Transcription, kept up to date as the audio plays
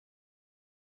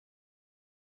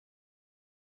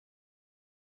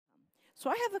So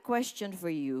I have a question for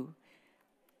you.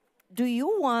 Do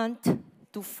you want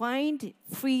to find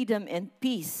freedom and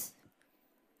peace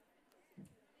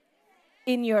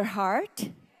in your heart?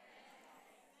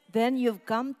 Then you've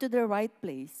come to the right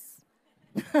place.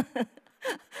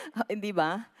 Hindi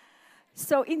ba?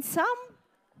 So in Psalm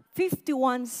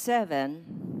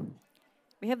 51:7,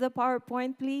 we have the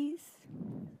PowerPoint, please.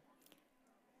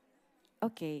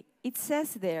 Okay, it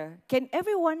says there, can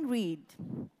everyone read?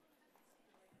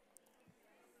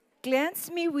 Cleanse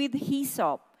me with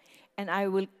hyssop, and I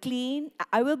will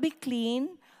be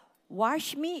clean.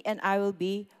 Wash me, and I will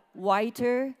be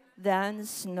whiter than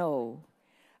snow.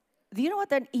 Do you know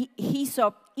what an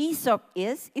hyssop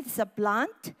is? It's a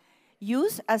plant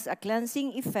used as a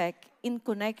cleansing effect in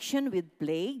connection with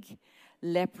plague,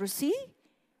 leprosy,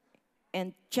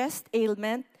 and chest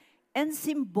ailment, and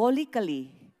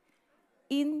symbolically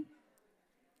in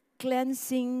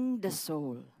cleansing the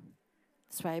soul.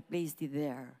 That's why I placed it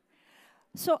there.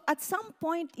 So at some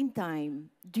point in time,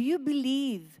 do you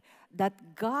believe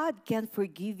that God can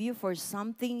forgive you for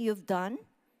something you've done?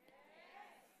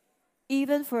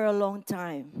 Even for a long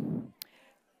time.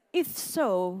 If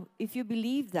so, if you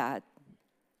believe that,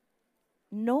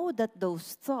 know that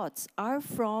those thoughts are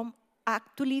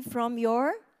actually from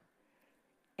your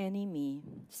enemy,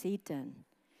 Satan.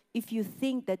 If you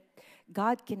think that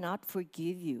God cannot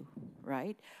forgive you,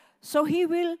 right? So he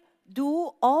will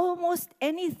do almost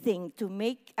anything to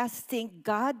make us think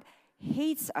God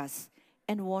hates us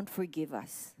and won't forgive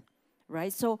us,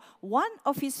 right? So one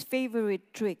of his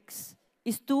favorite tricks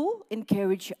is to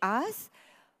encourage us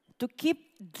to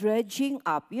keep dredging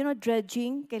up. You know,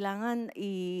 dredging, kailangan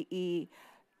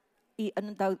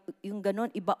anong tawag, yung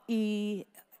ganon,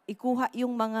 ikuha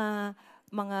yung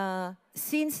mga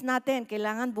sins natin,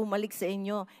 kailangan bumalik sa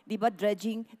inyo. Di ba,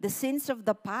 dredging the sins of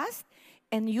the past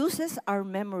and uses our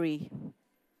memory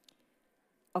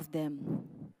of them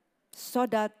so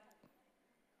that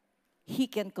he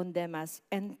can condemn us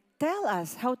and tell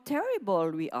us how terrible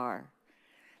we are.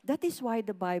 That is why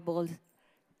the Bible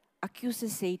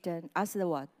accuses Satan as the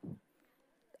what?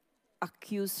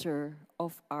 Accuser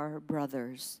of our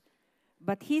brothers.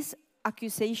 But his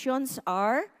accusations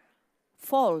are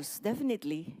false,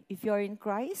 definitely. If you are in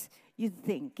Christ, you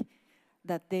think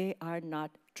that they are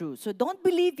not true. So don't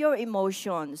believe your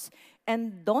emotions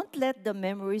and don't let the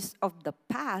memories of the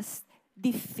past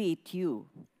defeat you.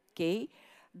 Okay?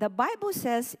 The Bible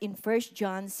says in 1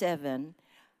 John 7,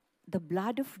 the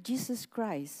blood of Jesus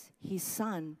Christ, his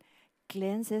Son,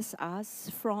 cleanses us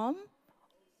from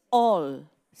all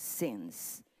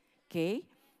sins. Okay?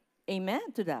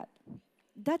 Amen to that.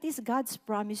 That is God's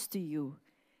promise to you.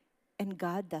 And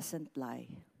God doesn't lie.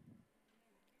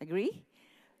 Agree?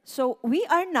 So we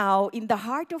are now in the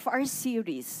heart of our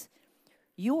series.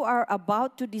 You are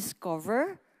about to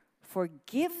discover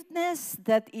forgiveness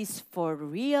that is for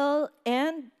real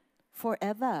and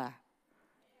forever.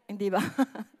 Hindi ba?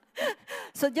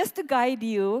 So just to guide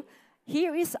you,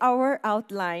 here is our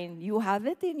outline. You have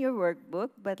it in your workbook,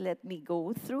 but let me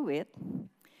go through it.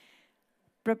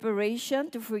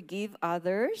 Preparation to forgive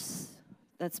others.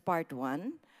 That's part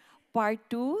 1. Part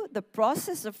 2, the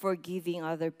process of forgiving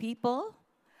other people.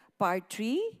 Part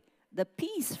 3, the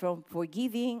peace from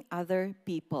forgiving other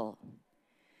people.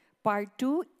 Part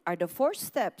 2 are the 4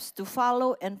 steps to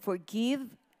follow and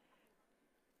forgive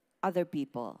other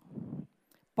people.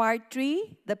 Part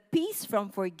 3, the peace from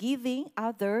forgiving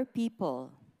other people.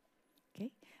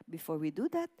 Okay? Before we do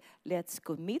that, let's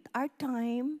commit our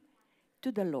time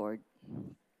to the Lord.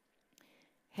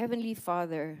 Heavenly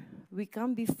Father, we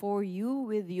come before you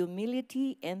with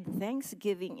humility and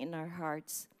thanksgiving in our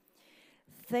hearts.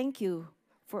 Thank you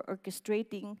for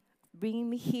orchestrating, bringing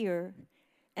me here,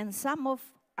 and some of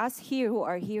us here who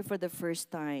are here for the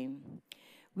first time.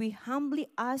 We humbly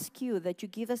ask you that you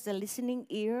give us a listening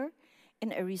ear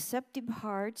and a receptive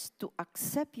heart to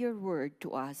accept your word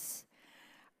to us.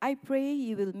 I pray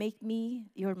you will make me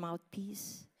your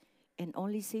mouthpiece and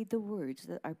only say the words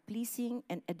that are pleasing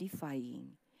and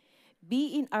edifying.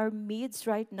 Be in our midst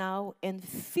right now and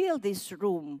fill this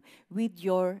room with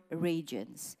your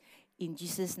radiance. In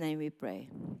Jesus' name we pray.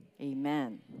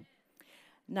 Amen.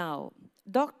 Now,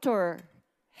 Dr.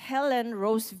 Helen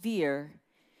Rosevear,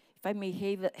 if I may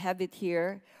have it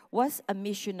here, was a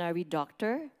missionary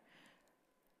doctor,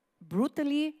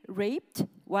 brutally raped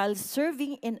while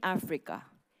serving in Africa.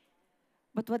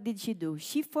 But what did she do?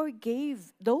 She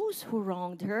forgave those who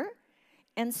wronged her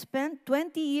and spent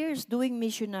 20 years doing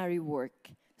missionary work,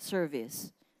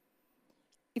 service.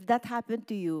 If that happened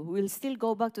to you, will still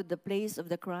go back to the place of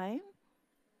the crime?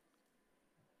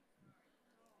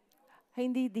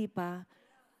 Hindi, di pa.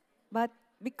 But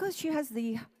because she has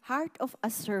the heart of a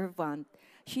servant,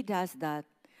 she does that.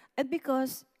 And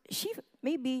because she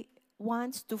maybe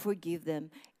wants to forgive them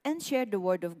and share the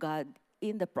word of God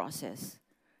in the process,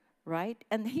 right?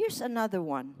 And here's another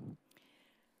one.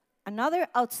 Another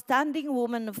outstanding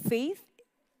woman of faith,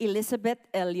 Elizabeth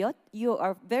Elliot. You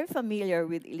are very familiar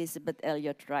with Elizabeth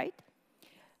Elliot, right?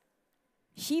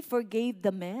 She forgave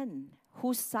the man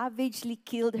who savagely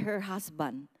killed her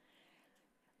husband.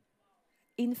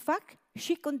 In fact,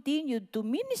 she continued to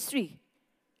ministry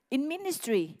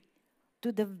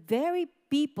to the very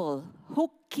people who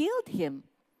killed him.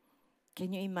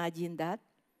 Can you imagine that?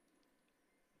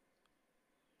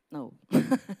 No.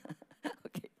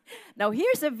 Okay. Now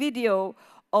here's a video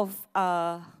of,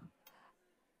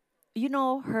 you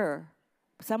know her.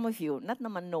 Some of you, not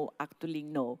naman know, actually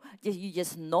know. You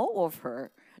just know of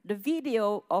her. The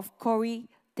video of Corrie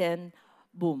ten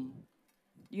Boom.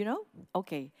 You know?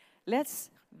 Okay. Let's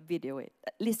video it.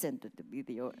 Listen to the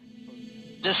video.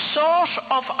 The source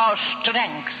of our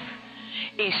strength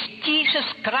is Jesus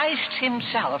Christ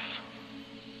himself.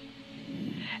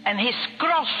 And his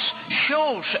cross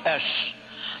shows us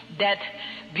that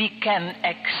we can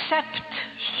accept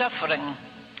suffering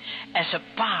as a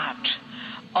part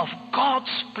of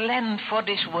God's plan for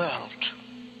this world.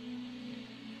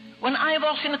 When I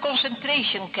was in a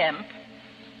concentration camp,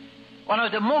 one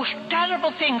of the most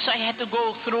terrible things I had to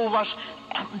go through was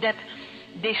that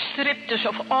they stripped us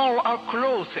of all our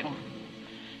clothing,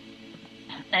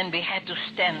 and we had to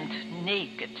stand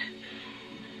naked.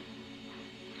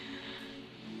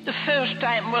 The first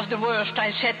time was the worst.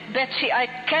 I said, Betsy, I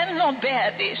cannot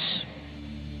bear this.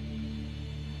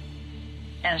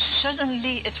 And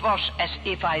suddenly it was as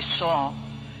if I saw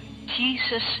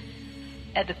Jesus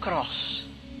at the cross.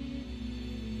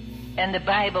 And the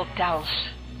Bible tells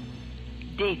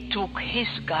they took his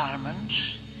garments,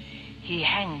 he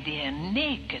hung there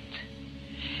naked.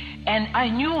 And I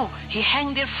knew he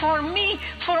hung there for me,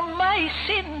 for my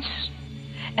sins.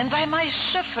 And by my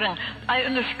suffering, I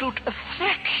understood a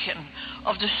fraction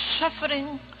of the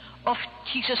suffering of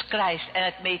Jesus Christ. And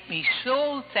it made me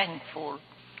so thankful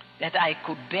that I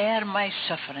could bear my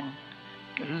suffering.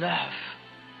 Love,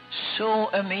 so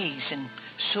amazing,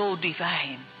 so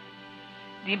divine,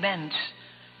 demands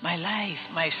my life,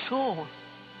 my soul,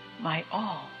 my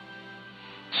all.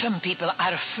 Some people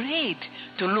are afraid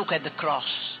to look at the cross.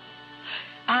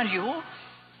 Are you?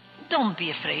 Don't be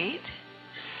afraid.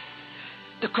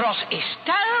 The cross is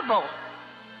terrible.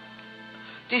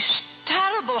 It is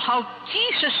terrible how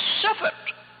Jesus suffered.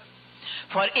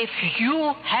 For if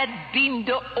you had been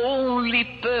the only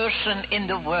person in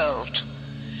the world,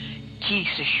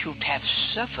 Jesus should have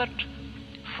suffered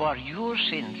for your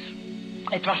sins.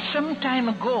 It was some time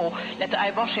ago that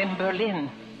I was in Berlin.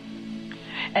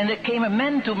 And there came a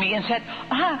man to me and said,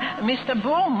 Mr.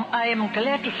 Bohm, I am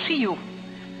glad to see you.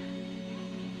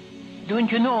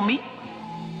 Don't you know me?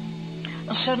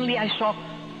 And suddenly I saw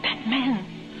that man.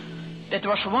 That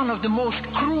was one of the most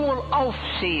cruel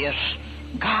overseers,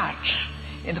 guards,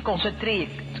 in the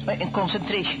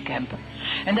concentration camp.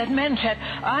 And that man said,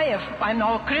 I'm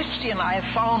now a Christian. I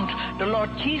have found the Lord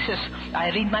Jesus.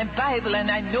 I read my Bible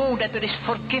and I know that there is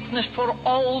forgiveness for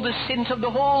all the sins of the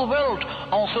whole world,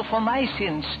 also for my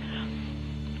sins.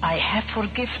 I have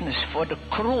forgiveness for the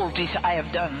cruelties I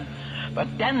have done.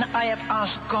 But then I have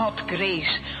asked God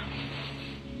grace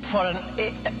for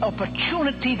an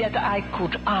opportunity that I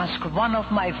could ask one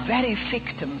of my very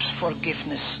victims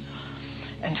forgiveness.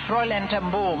 And Fräulein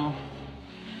ten Boom,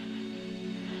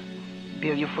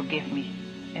 will you forgive me?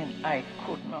 And I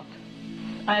could not.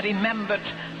 I remembered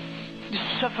the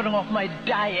suffering of my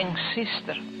dying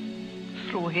sister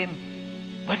through him.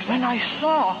 But when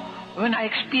I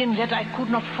experienced that I could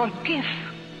not forgive,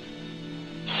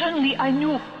 suddenly I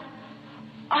knew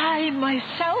I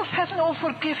myself have no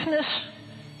forgiveness.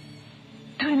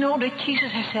 Do you know that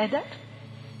Jesus has said that?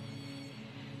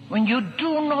 When you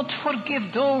do not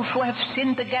forgive those who have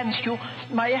sinned against you,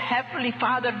 my heavenly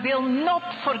Father will not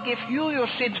forgive you your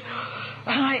sins.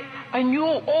 I knew,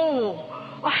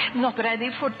 I'm not ready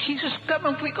for Jesus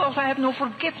coming because I have no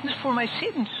forgiveness for my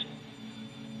sins.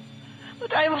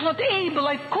 But I was not able,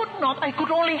 I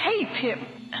could only hate him.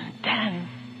 And then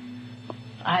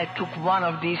I took one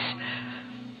of these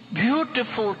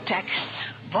beautiful texts,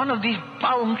 one of these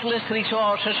boundless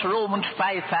resources, Romans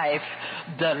 5:5.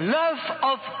 The love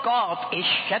of God is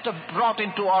shed abroad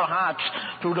into our hearts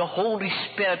through the Holy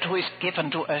Spirit who is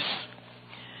given to us.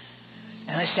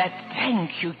 And I said,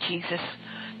 thank you, Jesus,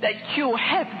 that you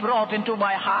have brought into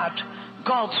my heart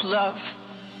God's love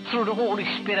through the Holy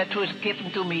Spirit who is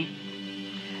given to me.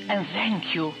 And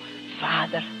thank you,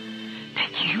 Father,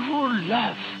 that your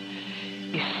love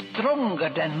is stronger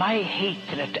than my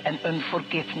hatred and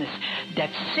unforgiveness.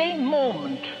 That same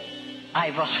moment,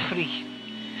 I was free.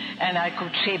 And I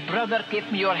could say, brother,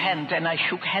 give me your hand. And I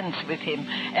shook hands with him.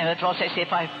 And it was as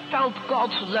if I felt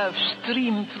God's love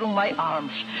stream through my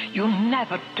arms. You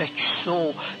never touch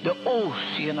so the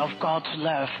ocean of God's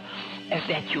love as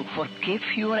that you forgive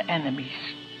your enemies.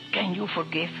 Can you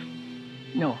forgive?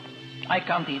 No, I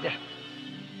can't either.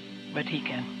 But he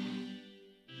can.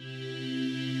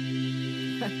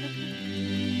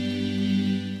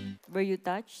 Were you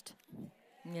touched?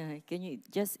 Yeah, can you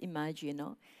just imagine, you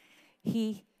know?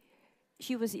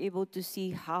 She was able to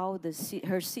see how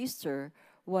her sister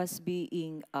was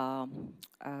being,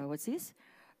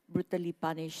 brutally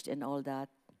punished and all that.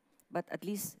 But at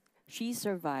least she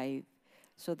survived.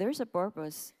 So there's a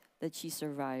purpose that she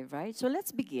survived, right? So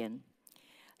let's begin.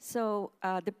 So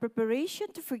the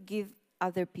preparation to forgive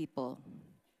other people.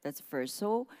 That's first.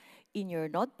 So in your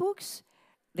notebooks,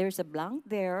 there's a blank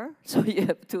there. So you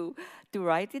have to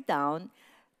write it down.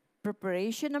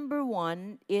 Preparation number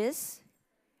 1 is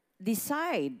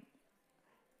decide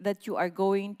that you are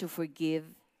going to forgive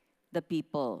the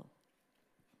people.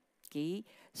 Okay?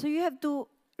 So you have to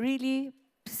really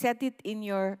set it in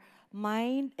your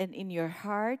mind and in your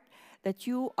heart that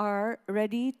you are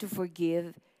ready to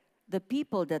forgive the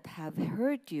people that have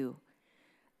hurt you.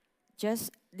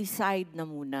 Just decide na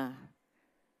muna.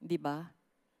 Di ba?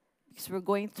 Because we're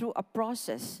going through a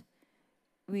process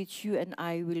which you and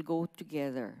I will go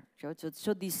together.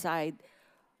 So decide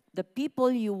the people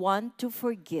you want to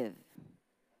forgive.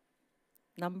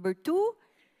 Number 2,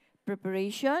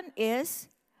 preparation is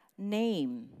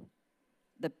name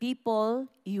the people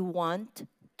you want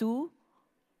to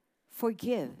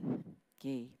forgive.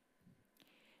 Okay.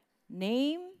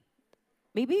 Name,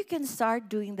 maybe you can start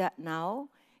doing that now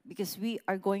because we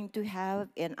are going to have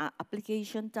an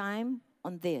application time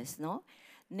on this, no?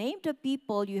 Name the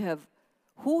people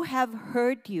who have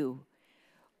hurt you,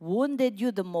 wounded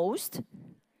you the most,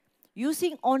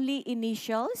 using only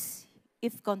initials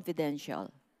if confidential.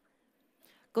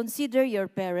 Consider your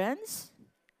parents,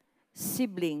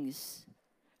 siblings,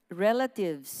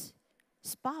 relatives,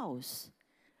 spouse,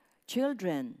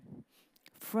 children,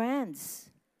 friends,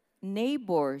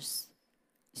 neighbors,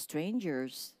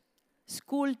 strangers,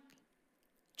 school,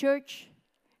 church,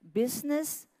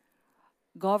 business,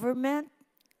 government,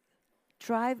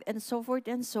 tribe, and so forth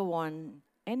and so on.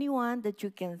 Anyone that you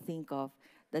can think of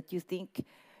that you think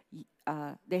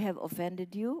they have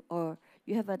offended you or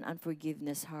you have an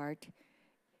unforgiveness heart.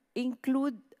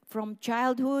 Include from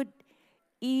childhood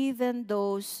even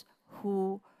those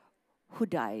who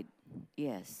died.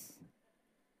 Yes.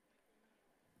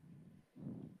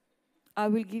 I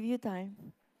will give you time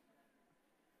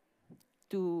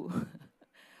to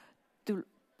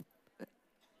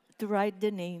to write the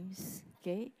names,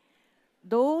 okay?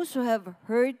 Those who have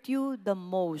hurt you the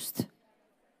most.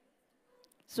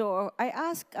 So I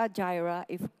asked Jaira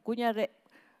if kunyari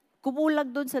kumulang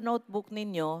doon sa notebook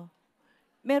ninyo,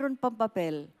 meron pang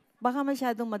papel. Baka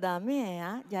masyadong madami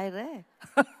ha, Jaira?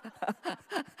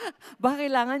 Baka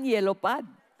kailangan yellow pad.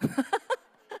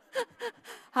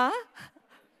 Ha?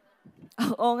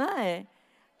 Oo nga eh.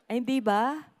 Hindi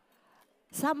ba?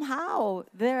 Somehow,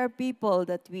 there are people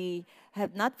that we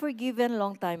have not forgiven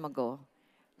long time ago.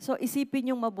 So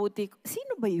isipin yung mabuti,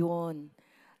 sino ba yun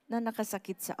na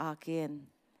nakasakit sa akin?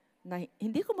 Na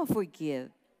hindi ko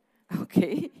ma-forgive.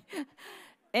 Okay?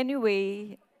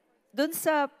 Anyway, dun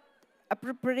sa a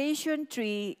preparation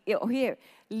tree, here,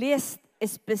 list a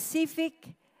specific,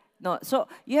 no, so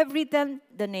you have written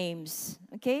the names,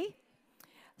 okay?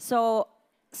 So,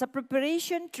 sa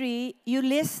preparation tree, you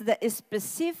list the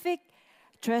specific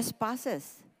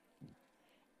trespasses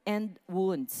and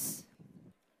wounds.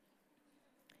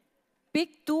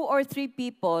 Pick 2 or 3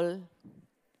 people.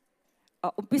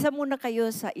 Umpisa muna kayo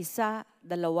sa 1,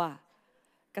 2.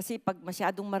 Kasi pag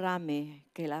masyadong marami,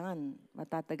 kailangan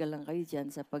matatagal lang kayo dyan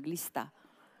sa paglista.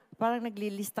 Parang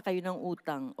naglilista kayo ng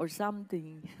utang or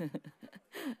something.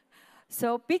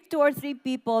 So pick 2 or 3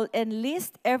 people and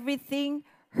list everything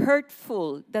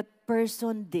hurtful that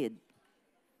person did.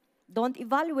 Don't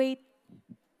evaluate.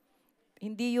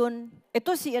 Hindi yun,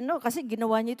 ito si ano, kasi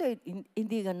ginawa niya ito,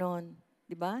 hindi ganon.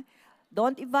 Diba?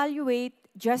 Don't evaluate,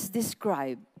 just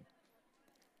describe.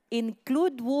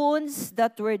 Include wounds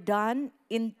that were done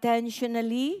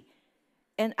intentionally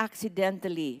and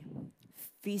accidentally.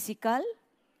 Physical,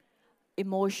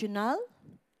 emotional,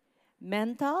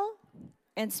 mental,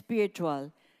 and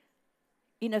spiritual.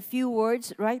 In a few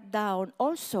words, write down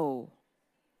also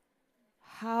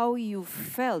how you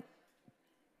felt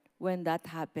when that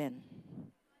happened.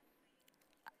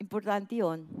 Importante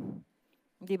yun.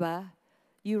 Di ba?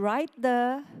 You write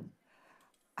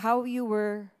how you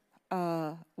were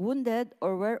wounded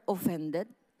or were offended,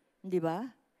 di ba?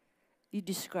 You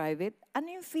describe it.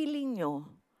 Ano yung feeling nyo?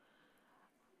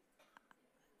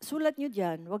 Sulat nyo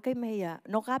dyan. Huwag kayo mahiya.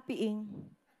 No copying.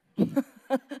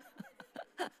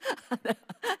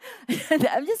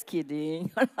 I'm just kidding.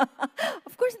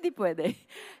 Of course, hindi pwede.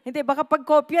 Hindi, baka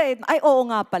pag-kopya ay, oo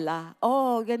nga pala.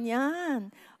 Oh, ganyan.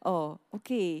 Oh,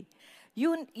 okay.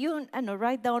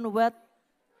 Write down what,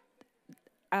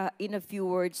 in a few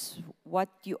words,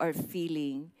 what you are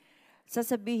feeling.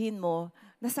 Sasabihin mo,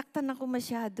 nasaktan ako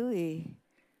masyado eh.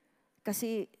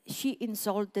 Kasi she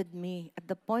insulted me at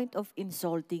the point of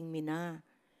insulting me na.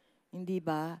 Hindi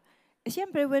ba? Eh,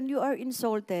 siyempre, when you are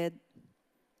insulted,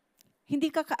 hindi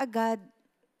ka kaagad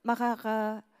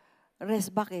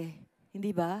makaka-rest back eh. Hindi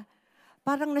ba?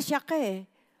 Parang nasyak ka eh.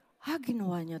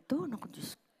 Ginawa niya to. Naku,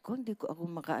 Diyos ko, hindi ko ako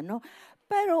makaano.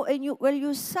 Pero when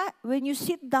you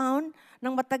sit down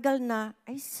ng matagal na,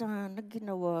 ay sana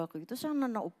ginawa ko ito, sana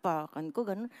naupakan ko,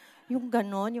 ganun. Yung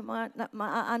ganon, yung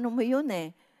maaano mo yun eh.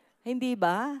 Hindi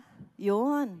ba?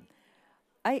 Yun.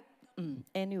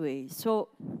 Anyway, so,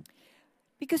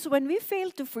 because when we fail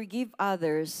to forgive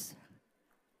others,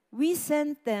 we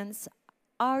sentence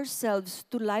ourselves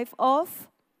to life of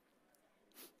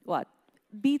what?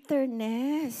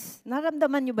 Bitterness.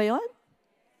 Naramdaman niyo ba yon?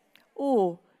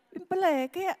 Oo. Yun pala eh.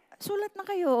 Kaya sulat na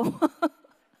kayo.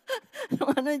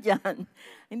 Ano dyan?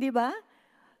 Hindi ba?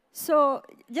 So,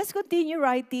 just continue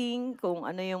writing kung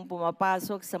ano yung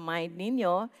pumapasok sa mind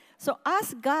ninyo. So,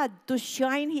 ask God to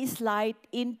shine His light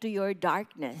into your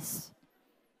darkness.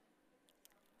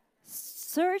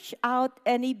 Search out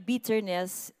any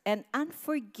bitterness and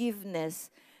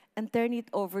unforgiveness and turn it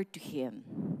over to Him.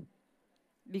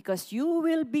 Because you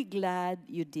will be glad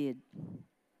you did.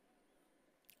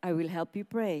 I will help you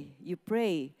pray. You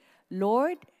pray,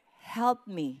 Lord, help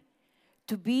me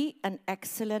to be an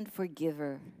excellent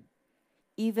forgiver.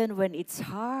 Even when it's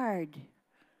hard.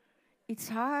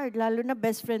 It's hard, lalo na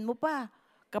best friend mo pa,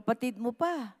 kapatid mo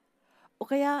pa, o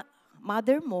kaya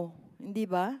mother mo, hindi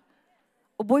ba?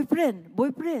 O boyfriend.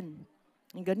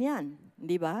 Ganyan,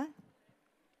 hindi ba?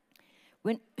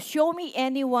 Show me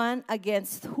anyone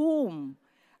against whom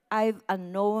I've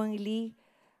unknowingly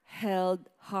held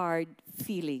hard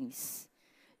feelings.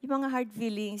 Yung mga hard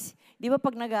feelings, di ba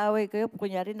pag nag-aaway kayo,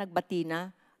 kunyari nagbati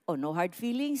na, no hard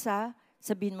feelings ha,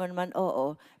 sabihin mo naman,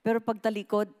 oo. Pero pag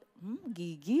talikod,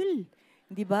 gigil.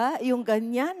 Di ba? Yung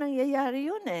ganyan, nangyayari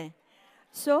yun eh.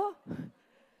 So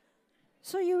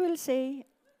you will say,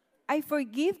 I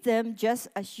forgive them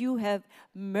just as you have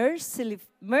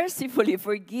mercifully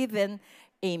forgiven.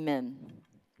 Amen.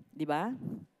 Di ba?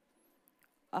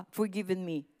 Forgiven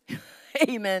me.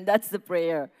 Amen. That's the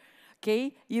prayer.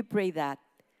 Okay? You pray that.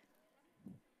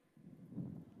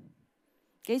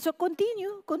 Okay, so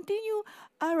continue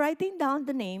writing down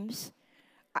the names.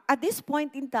 At this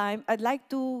point in time, I'd like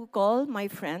to call my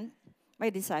friend, my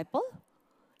disciple,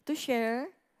 to share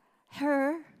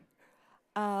her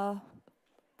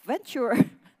venture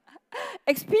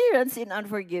experience in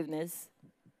unforgiveness.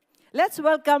 Let's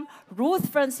welcome Ruth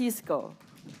Francisco.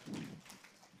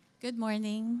 Good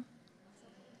morning.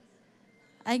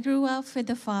 I grew up with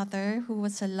a father who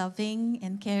was a loving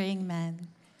and caring man.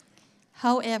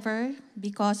 However,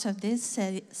 because of these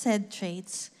said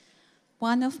traits,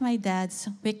 one of my dad's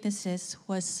weaknesses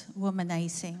was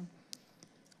womanizing.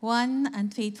 One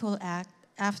unfaithful act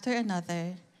after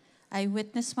another, I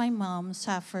witnessed my mom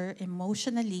suffer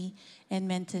emotionally and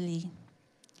mentally.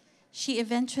 She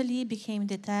eventually became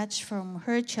detached from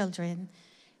her children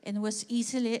and was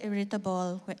easily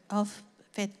irritable of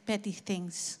petty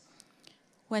things.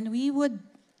 When we would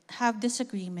have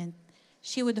disagreement,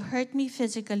 she would hurt me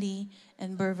physically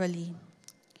and verbally.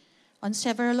 On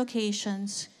several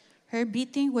occasions, her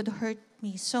beating would hurt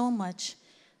me so much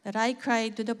that I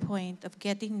cried to the point of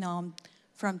getting numb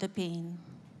from the pain.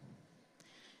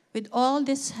 With all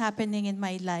this happening in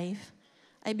my life,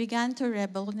 I began to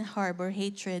rebel and harbor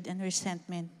hatred and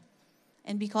resentment.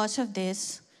 And because of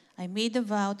this, I made a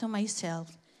vow to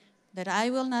myself that I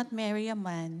will not marry a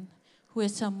man who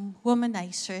is a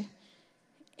womanizer,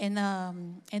 and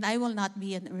I will not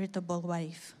be an irritable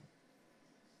wife.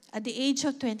 At the age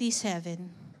of 27,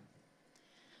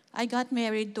 I got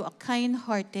married to a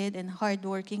kind-hearted and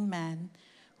hardworking man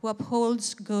who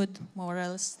upholds good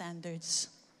moral standards.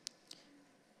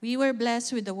 We were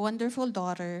blessed with a wonderful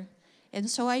daughter, and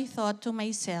so I thought to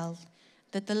myself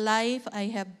that the life I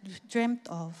have dreamt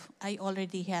of, I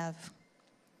already have.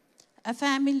 As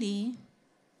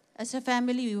a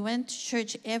family, we went to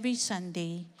church every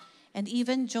Sunday and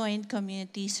even joined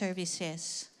community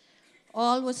services.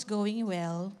 All was going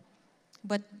well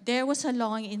But there was a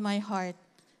longing in my heart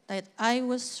that I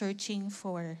was searching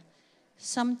for,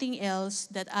 something else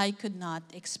that I could not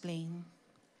explain.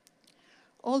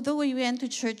 Although I went to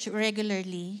church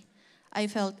regularly, I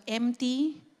felt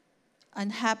empty,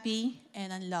 unhappy,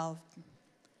 and unloved.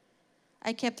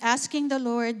 I kept asking the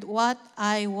Lord what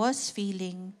I was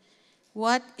feeling.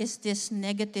 What is this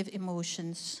negative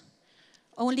emotions?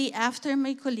 Only after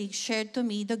my colleague shared to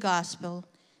me the gospel,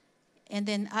 and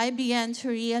then I began to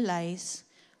realize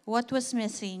what was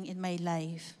missing in my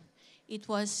life. It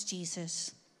was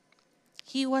Jesus.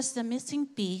 He was the missing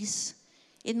piece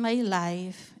in my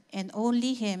life, and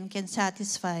only Him can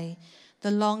satisfy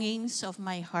the longings of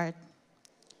my heart.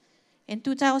 In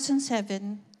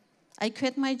 2007, I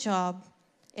quit my job,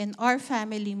 and our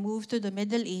family moved to the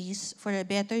Middle East for a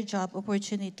better job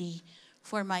opportunity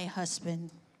for my husband.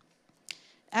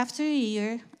 After a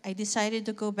year, I decided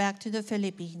to go back to the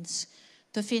Philippines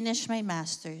to finish my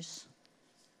master's.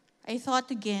 I thought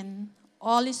again,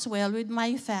 all is well with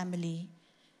my family,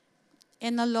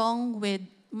 and along with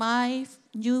my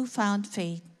newfound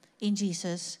faith in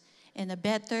Jesus and a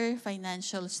better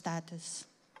financial status.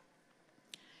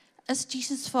 As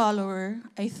Jesus' follower,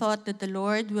 I thought that the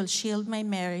Lord will shield my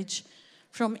marriage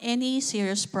from any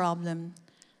serious problem.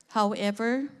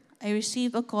 However, I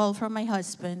received a call from my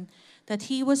husband that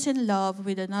he was in love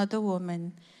with another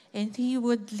woman and he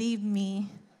would leave me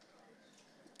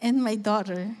and my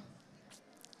daughter.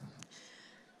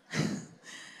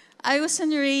 I was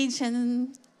enraged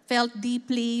and felt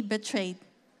deeply betrayed.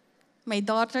 My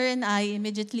daughter and I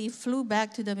immediately flew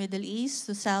back to the Middle East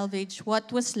to salvage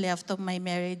what was left of my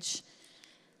marriage.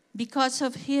 Because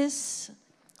of his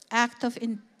act of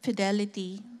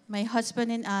infidelity, my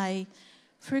husband and I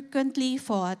frequently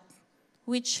fought,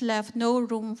 which left no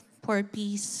room for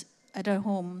peace at our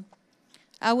home.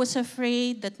 I was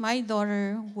afraid that my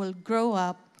daughter will grow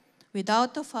up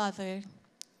without a father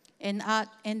and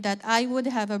that I would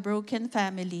have a broken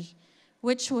family,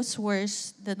 which was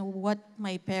worse than what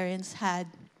my parents had.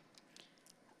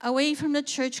 Away from the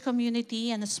church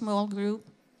community and a small group,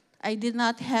 I did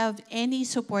not have any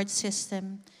support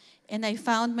system, and I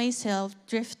found myself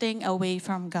drifting away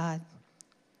from God.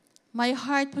 My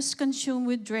heart was consumed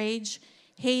with rage,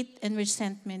 hate, and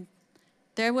resentment.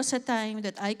 There was a time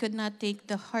that I could not take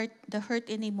the hurt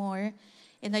anymore,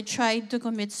 and I tried to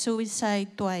commit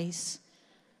suicide twice,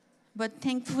 but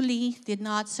thankfully did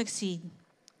not succeed.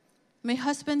 My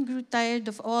husband grew tired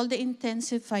of all the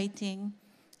intensive fighting,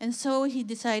 and so he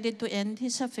decided to end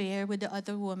his affair with the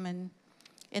other woman.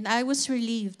 And I was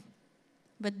relieved,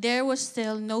 but there was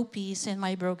still no peace in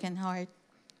my broken heart.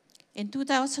 In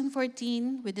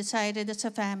 2014, we decided as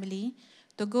a family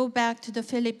to go back to the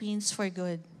Philippines for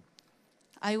good.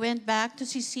 I went back to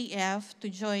CCF to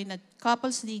join a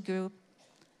couples D group,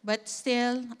 but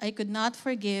still I could not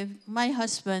forgive my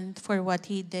husband for what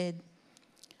he did.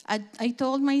 I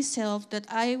told myself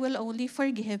that I will only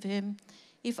forgive him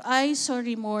if I saw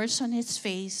remorse on his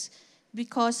face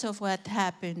because of what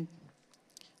happened.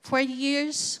 For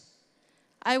years,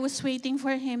 I was waiting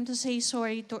for him to say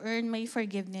sorry to earn my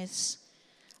forgiveness.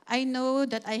 I know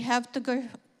that I have to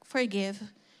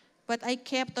forgive, but I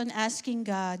kept on asking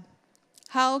God,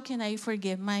 how can I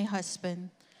forgive my husband?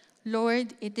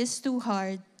 Lord, it is too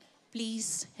hard.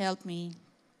 Please help me.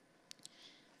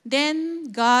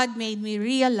 Then God made me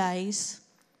realize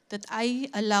that I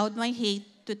allowed my hate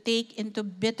to take into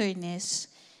bitterness,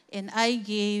 and I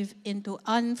gave into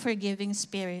unforgiving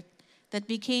spirit that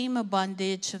became a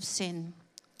bondage of sin.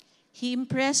 He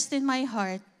impressed in my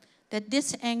heart that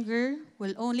this anger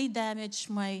will only damage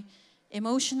my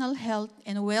emotional health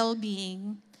and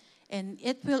well-being, and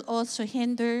it will also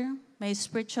hinder my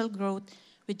spiritual growth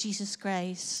with Jesus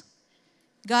Christ.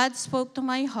 God spoke to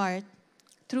my heart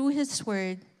through His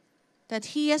Word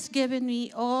that He has given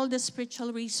me all the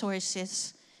spiritual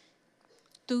resources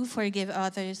to forgive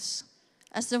others.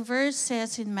 As the verse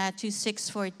says in Matthew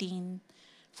 6:14,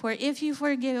 "For if you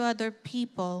forgive other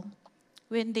people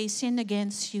when they sin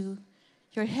against you,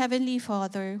 your heavenly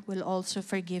Father will also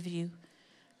forgive you."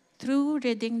 Through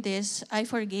reading this, I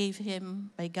forgave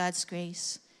him by God's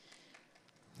grace.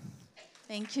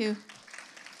 Thank you.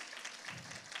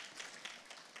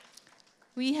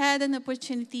 We had an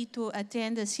opportunity to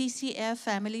attend the CCF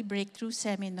Family Breakthrough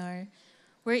Seminar,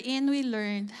 wherein we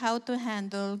learned how to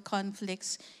handle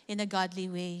conflicts in a godly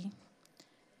way.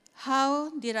 How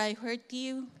did I hurt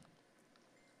you?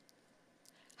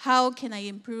 How can I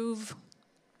improve?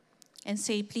 And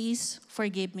say, please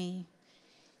forgive me.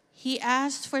 He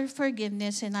asked for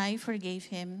forgiveness and I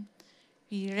forgave him.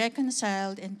 We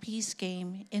reconciled and peace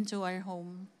came into our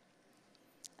home.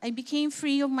 I became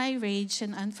free of my rage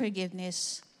and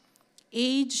unforgiveness.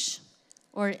 age,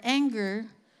 or anger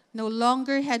no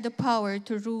longer had the power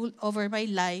to rule over my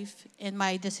life and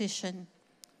my decision.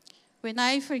 When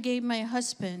I forgave my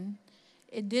husband,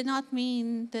 it did not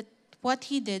mean that what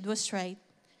he did was right.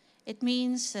 It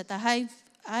means that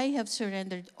I have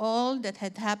surrendered all that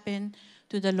had happened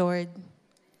to the Lord.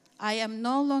 I am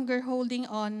no longer holding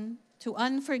on to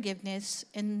unforgiveness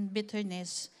and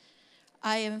bitterness.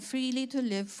 I am freely to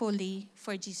live fully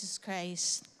for Jesus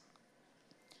Christ.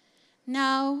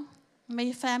 Now,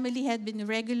 my family had been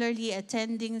regularly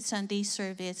attending Sunday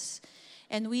service,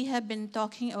 and we have been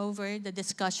talking over the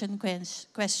discussion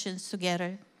questions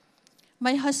together.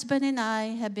 My husband and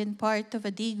I have been part of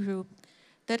a D group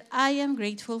that I am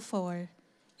grateful for,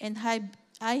 and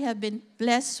I have been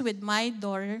blessed with my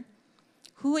daughter,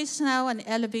 who is now an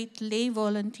Elevate lay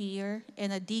volunteer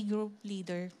and a D group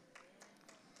leader.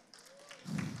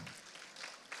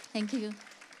 Thank you.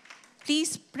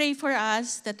 Please pray for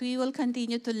us that we will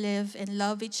continue to live and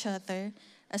love each other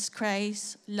as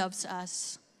Christ loves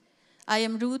us. I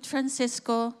am Ruth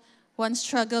Francisco, once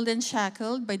struggled and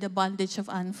shackled by the bondage of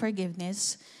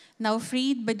unforgiveness, now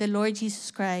freed by the Lord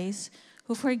Jesus Christ,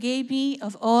 who forgave me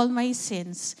of all my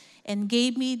sins and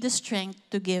gave me the strength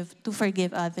to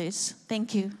forgive others.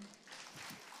 Thank you.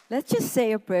 Let's just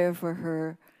say a prayer for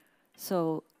her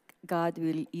so God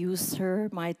will use her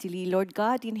mightily. Lord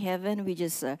God in heaven, we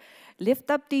just lift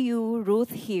up to you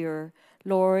Ruth here,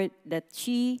 Lord, that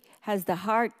she has the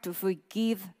heart to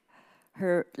forgive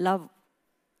her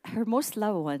most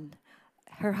loved one,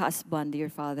 her husband, dear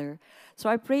Father. So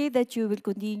I pray that you will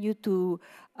continue to,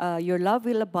 your love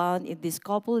will abound in this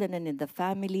couple and in the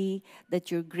family,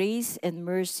 that your grace and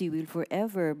mercy will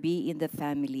forever be in the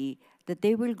family, that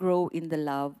they will grow in the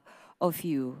love of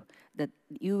you, that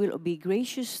you will be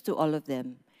gracious to all of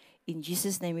them. In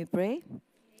Jesus' name we pray.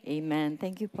 Amen.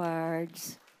 Thank you,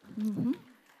 Pards.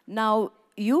 Now,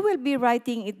 you will be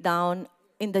writing it down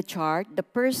in the chart, the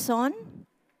person,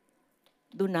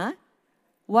 Duna,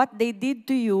 what they did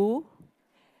to you,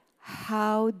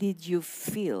 how did you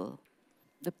feel?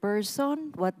 The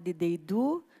person, what did they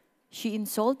do? She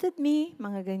insulted me,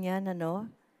 mga ganyan, ano?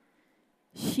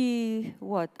 She,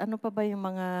 what? Ano pa ba yung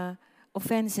mga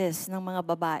offenses ng mga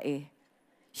babae?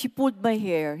 She pulled my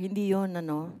hair. Hindi yun,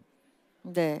 ano?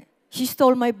 Hindi. She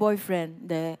stole my boyfriend.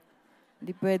 Hindi.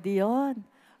 Hindi pwede yun.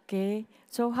 Okay?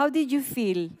 So, how did you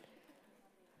feel?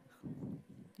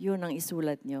 Yun ang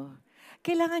isulat nyo.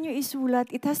 Kailangan nyo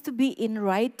isulat. It has to be in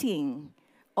writing.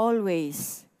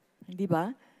 Always. Di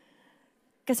ba?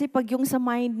 Kasi pag yung sa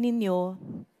mind ninyo,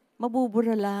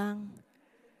 mabubura lang.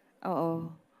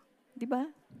 Oo. Di ba?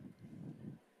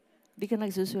 Di ka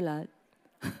nagsusulat.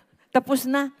 Tapos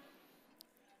na.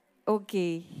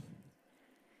 Okay.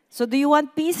 So, do you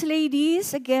want peace,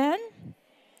 ladies, again?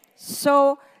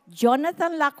 So,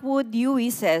 Jonathan Lockwood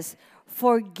Huey says,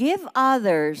 forgive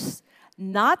others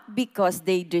not because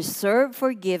they deserve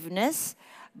forgiveness,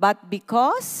 but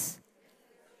because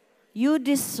you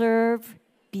deserve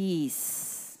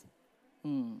peace.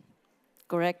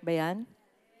 Correct ba yan?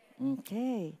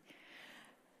 Okay.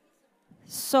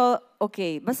 So,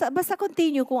 okay. Basta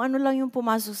continue kung ano lang yung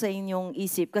pumasok sa inyong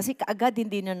isip. Kasi kaagad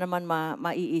hindi na naman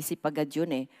maiisip agad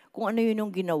yun eh. Kung ano yun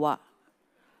yung ginawa.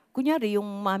 Kunyari, yung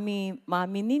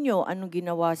mami ninyo, anong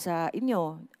ginawa sa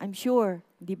inyo? I'm sure,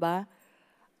 di ba?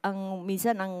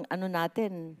 Minsan, ang ano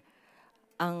natin,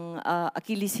 ang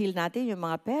Achilles heel natin, yung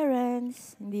mga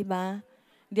parents, di ba?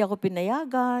 Hindi ako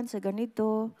pinayagan sa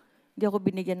ganito. Hindi ako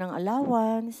binigyan ng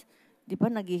allowance. Di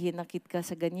ba, naghihinakit ka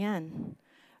sa ganyan.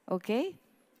 Okay?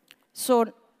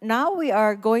 So, now we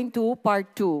are going to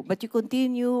part 2, but you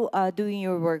continue doing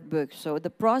your workbook. So,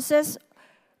 the process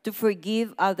to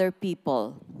forgive other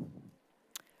people.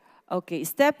 Okay,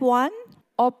 step 1,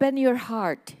 open your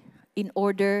heart in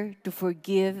order to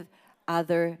forgive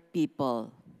other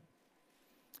people.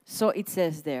 So, it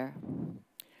says there,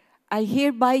 I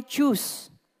hereby choose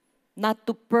not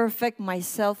to perfect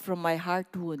myself from my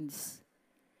heart wounds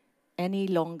any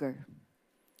longer,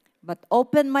 but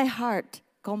open my heart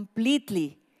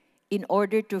completely in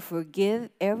order to forgive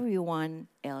everyone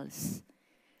else,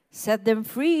 set them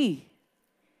free,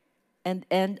 and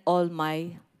end all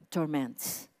my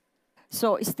torments.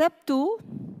 So, step 2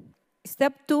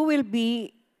 will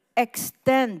be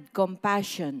extend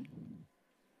compassion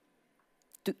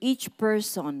to each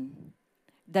person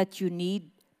that you need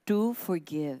to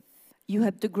forgive. You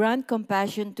have to grant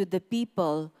compassion to the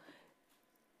people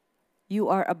you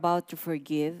are about to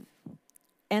forgive,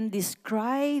 and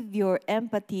describe your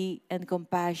empathy and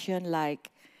compassion like,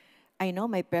 I know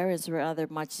my parents were under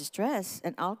much stress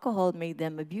and alcohol made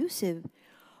them abusive,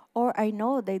 or I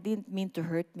know they didn't mean to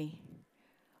hurt me,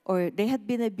 or they had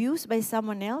been abused by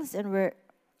someone else and were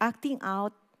acting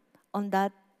out on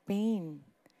that pain.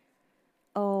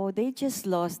 Oh, they just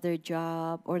lost their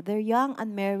job, or their young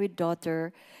unmarried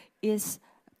daughter is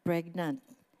pregnant.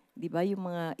 Di ba? Yung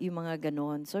mga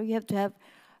ganon. So you have to have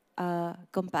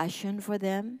compassion for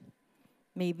them.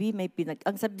 Maybe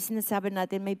ang sinasabi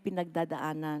natin, may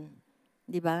pinagdadaanan.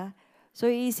 Di ba? So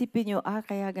iisipin nyo,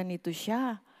 kaya ganito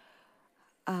siya.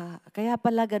 Kaya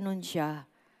pala ganon siya.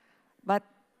 But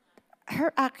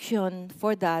her action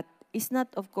for that is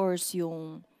not, of course,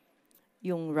 yung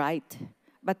right.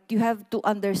 But you have to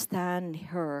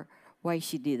understand her, why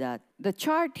she did that. The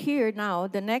chart here now,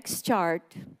 the next chart,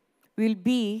 will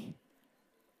be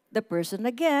the person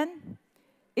again.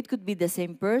 It could be the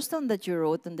same person that you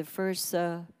wrote on the first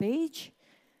page.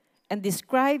 And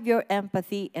describe your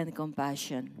empathy and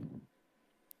compassion.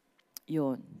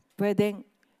 Yun. Pwedeng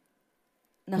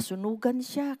nasunugan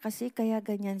siya kasi kaya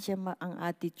ganyan siya ang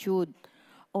attitude.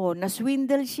 O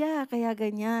naswindle siya kaya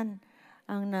ganyan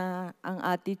ang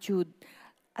attitude.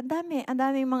 Ang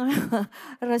daming mga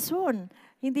rason.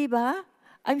 Hindi ba?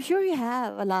 I'm sure you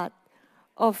have a lot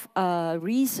of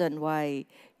reason why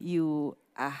you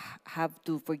have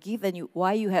to forgive and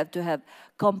why you have to have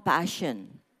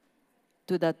compassion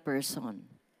to that person.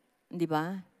 Hindi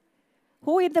ba?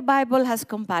 Who in the Bible has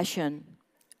compassion?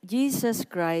 Jesus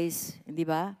Christ. Hindi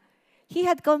ba? He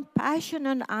had compassion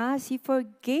on us. He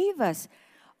forgave us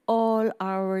all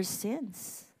our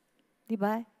sins. Di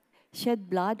ba? Shed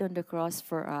blood on the cross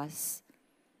for us.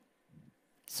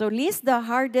 So list the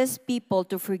hardest people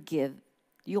to forgive.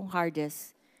 Yung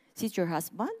hardest. Is it your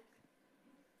husband?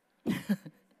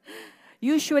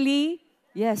 Usually,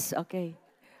 yes, okay.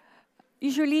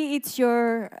 Usually, it's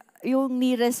yung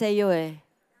nearest sa'yo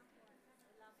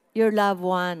Your loved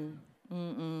one.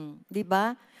 Di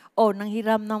ba?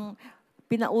 Nanghiram ng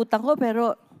pinautang ko,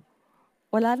 pero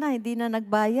wala na, hindi na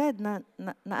nagbayad. Na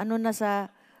ano na sa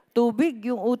tubig,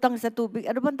 yung utang sa tubig.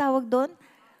 Ano bang tawag doon?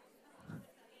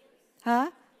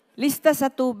 Ha? Lista sa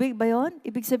tubig ba yun?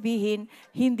 Ibig sabihin,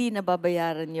 hindi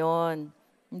nababayaran yon,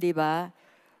 di ba?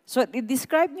 So,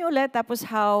 describe nyo ulit, tapos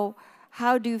how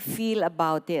do you feel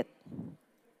about it?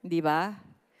 Di ba?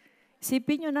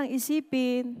 Isipin nyo ng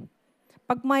isipin.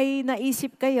 Pag may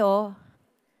naisip kayo,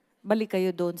 balik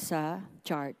kayo doon sa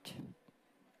chart.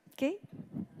 Okay?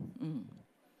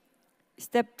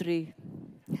 Step 3.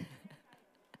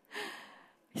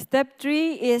 Step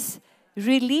 3 is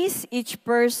release each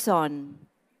person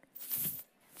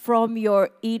from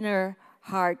your inner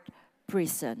heart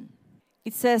prison.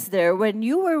 It says there, when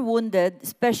you were wounded,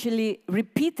 especially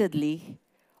repeatedly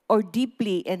or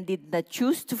deeply and did not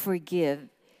choose to forgive,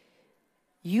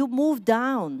 you moved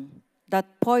down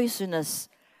that poisonous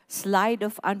slide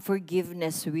of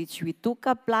unforgiveness which we took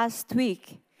up last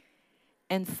week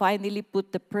and finally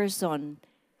put the person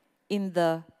in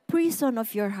the prison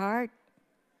of your heart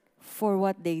for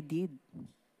what they did.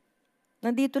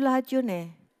 Nandito lahat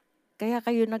yun Kaya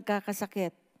kayo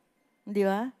nagkakasakit. Di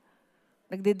ba?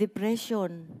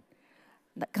 Nagde-depression.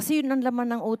 Kasi yun ang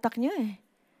laman ng utak niya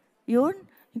Yun,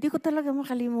 hindi ko talaga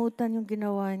makalimutan yung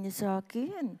ginawa niya sa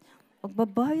akin.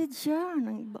 Magbabayad siya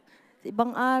ng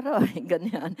ibang araw.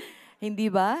 Ganyan. Hindi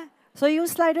ba? So yung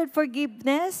slide of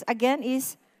forgiveness, again,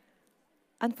 is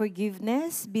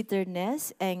unforgiveness,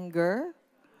 bitterness, anger.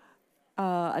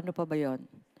 Ano pa ba yun?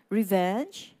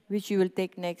 Revenge, which you will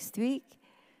take next week.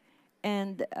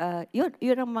 And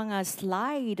yun ang mga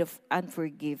slide of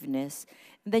unforgiveness.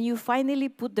 And then you finally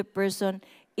put the person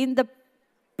in the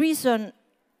prison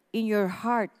in your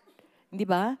heart. Di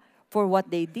ba? For what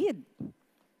they did.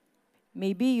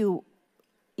 Maybe you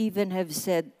even have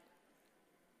said,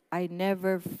 I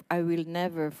will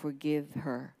never forgive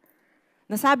her.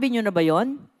 Nasabi nyo na ba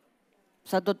yon?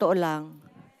 Sa totoo lang.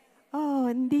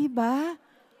 Hindi ba?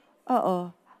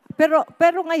 Oo.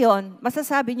 Pero ngayon,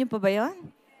 masasabi niyo pa ba yun?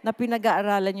 Na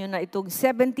pinag-aaralan niyo na itong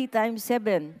 70 times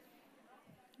 7?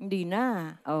 Hindi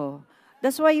na.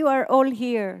 That's why you are all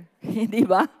here. Hindi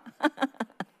ba?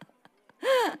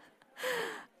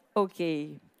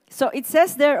 Okay. So it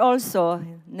says there also,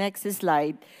 next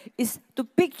slide, is to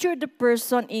picture the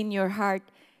person in your heart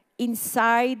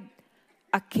inside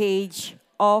a cage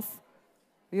of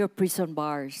your prison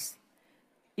bars.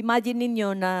 Imagine ninyo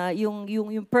na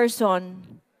yung person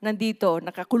nandito,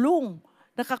 nakakulong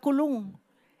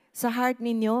sa heart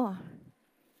ninyo.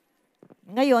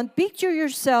 Ngayon, picture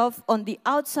yourself on the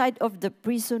outside of the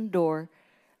prison door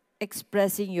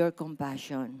expressing your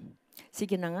compassion.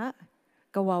 Sige na nga,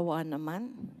 kawawa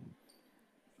naman.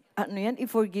 Ano yan,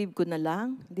 i-forgive ko na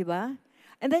lang, di ba?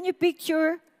 And then you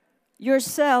picture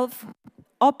yourself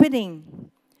opening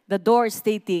the door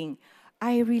stating,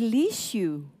 I release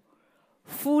you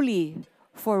fully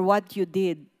for what you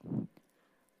did.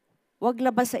 Wag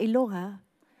labas sa ilong, ha?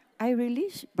 I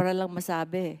release para lang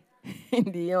masabi.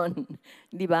 Hindi yun.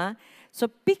 Di ba? So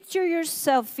picture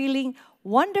yourself feeling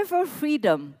wonderful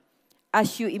freedom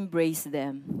as you embrace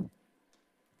them.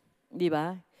 Di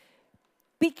ba?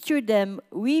 Picture them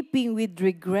weeping with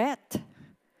regret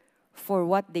for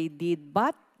what they did,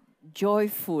 but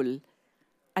joyful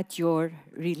at your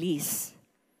release.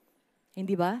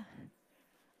 Hindi ba?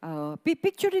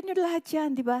 Picture niyo lahat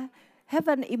yan, di ba? Have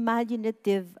an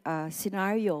imaginative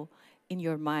scenario in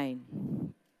your mind.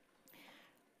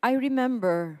 I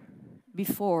remember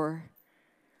before,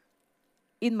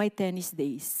 in my tennis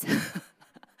days,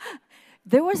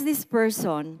 there was this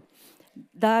person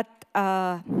that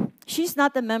she's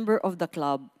not a member of the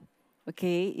club,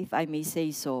 okay, if I may say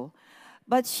so.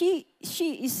 But she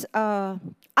is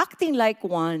acting like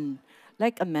one,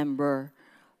 like a member.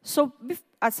 So,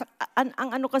 ang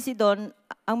ano kasi doon,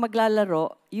 ang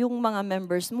maglalaro, yung mga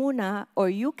members muna, or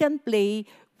you can play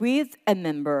with a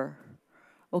member.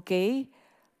 Okay?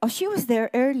 Oh, she was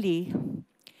there early.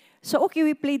 So, okay,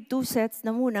 we played 2 sets na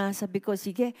muna. Sabi ko,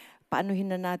 sige, paanohin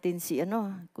na natin si,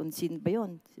 kung sino ba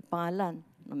yun? Si pangalan,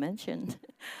 na-mentioned.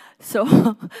 So,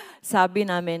 sabi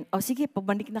namin, oh, sige,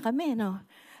 pabalik na kami, no?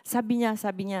 Sabi niya,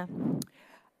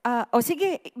 oh,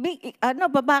 sige,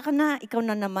 baba ka na, ikaw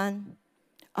na naman.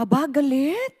 Aba,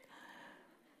 galit.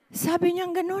 Sabi niya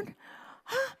ganun,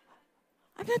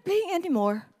 I'm not playing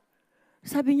anymore.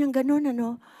 Sabi niya ganun,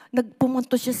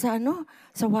 nagpumunto siya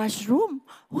sa washroom.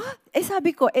 What?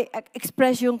 Sabi ko,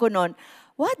 expression ko nun,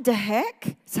 what the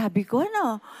heck? Sabi ko,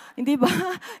 hindi ba?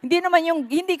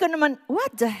 Hindi ko naman,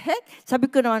 what the heck? Sabi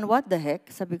ko naman, what the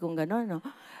heck? Sabi ko ganun,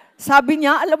 Sabi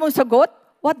niya, alam mong sagot,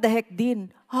 what the heck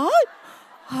din?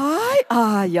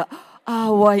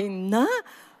 Away na.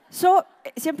 So,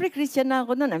 siyempre Christian na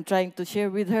ako noon. I'm trying to share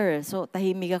with her. So,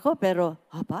 tahimik ako, pero,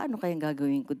 paano kayang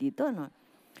gagawin ko dito?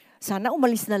 Sana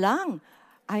umalis na lang.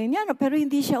 Ayun niya, pero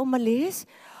hindi siya umalis.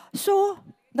 So,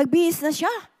 nagbihis na siya.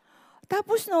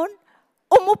 Tapos noon,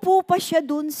 umupo pa siya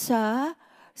dun sa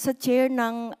chair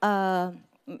ng,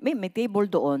 may table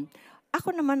doon.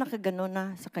 Ako naman nakagano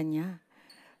na sa kanya.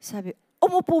 Sabi,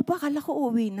 umupo pa, kala ko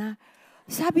uwi na.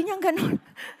 Sabi niya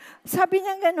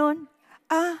ganon,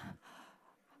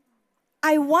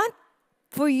 I want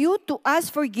for you to ask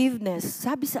forgiveness.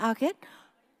 Sabi sa akin,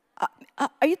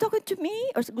 are you talking to me?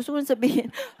 Or gusto ko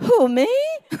sabihin, who, me?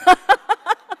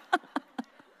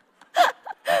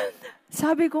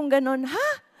 Sabi kong ganon,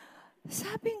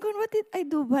 Sabi ko, what did I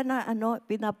do ba na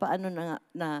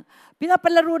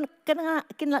pinapalaro ka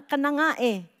na nga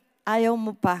eh. Ayaw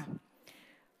mo pa.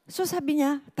 So sabi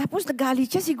niya, tapos nagalit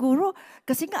siya siguro.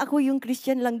 Kasi nga ako yung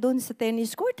Christian lang doon sa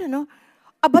tennis court,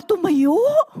 Aba, tumayo.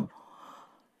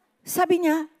 Sabi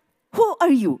niya, who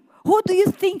are you? Who do you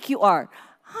think you are?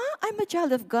 I'm a child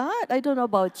of God. I don't know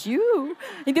about you.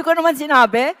 Hindi ko naman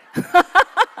sinabi.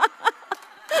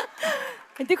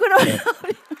 Hindi ko naman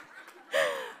sinabi.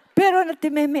 Pero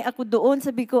natimeme ako doon.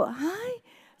 Sabi ko,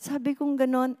 sabi kong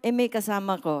ganon. May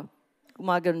kasama ko.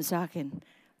 Gumaganon sa akin.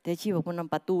 Techie, huwag mo nang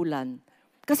patulan.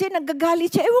 Kasi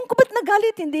nagagalit siya. Ewan ko ba't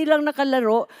nagalit? Hindi lang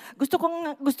nakalaro.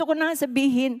 Gusto ko na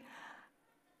sabihin,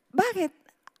 bakit?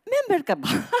 Member ka ba?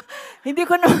 Hindi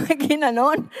ko naman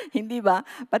ginanon. Hindi ba?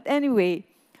 But anyway,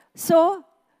 so,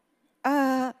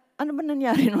 ano ba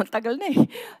nangyari noon? Tagal na eh.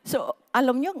 So,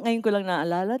 alam nyo, ngayon ko lang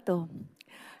naalala to.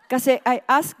 Kasi I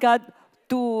asked God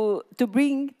to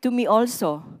bring to me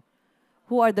also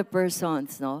who are the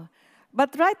persons, no?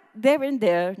 But right there and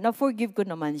there, na-forgive ko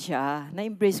naman siya.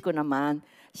 Na-embrace ko naman.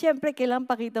 Siyempre, kailangan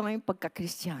pakita mo yung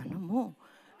pagka-Kristiyano mo.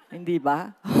 Hindi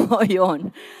ba? O,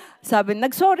 yun. Sabi,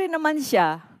 nag-sorry naman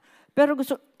siya. Pero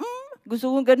gusto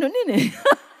kong ganunin eh.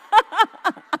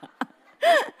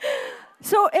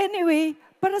 So anyway,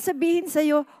 para sabihin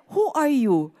sa'yo, who are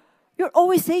you? You're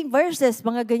always saying verses,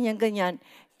 mga ganyan-ganyan.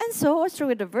 And so, what's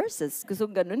wrong with the verses? Gusto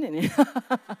kong ganunin eh.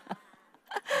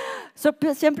 So,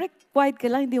 siyempre, quiet ka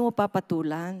lang, hindi mo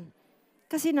papatulan.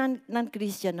 Kasi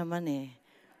non-Christian naman eh.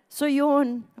 So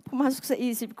yun, pumasok sa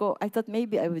isip ko, I thought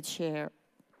maybe I would share.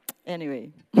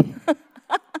 Anyway.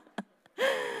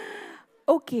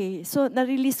 Okay, so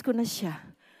na-release ko na siya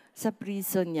sa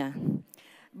prison niya.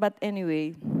 But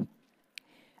anyway,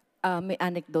 may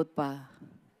anecdote pa.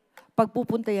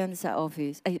 Pagpupunta yan sa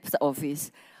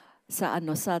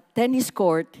tennis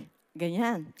court,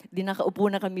 ganyan. Di nakaupo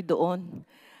na kami doon.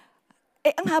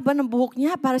 Ang haba ng buhok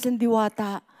niya, para siyang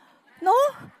diwata. No?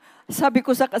 Sabi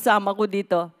ko sa kasama ko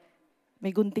dito, may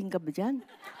gunting ka ba dyan?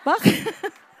 Bakit?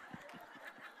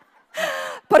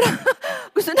 Para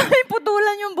gusto namin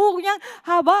putulan yung buhok niya.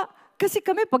 Haba. Kasi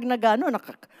kami pag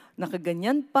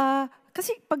nakaganyan pa.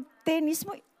 Kasi pag tennis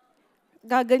mo,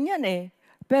 gaganyan eh.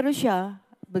 Pero siya,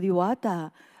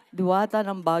 diwata. Diwata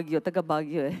ng Baguio, taga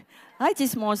Baguio eh. Hi,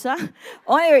 chismosa.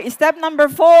 Okay, step number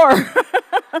 4.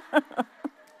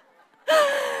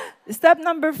 Step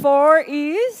number 4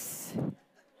 is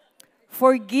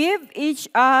forgive each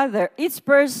other, each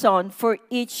person for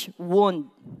each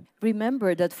wound.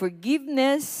 Remember that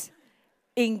forgiveness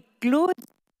includes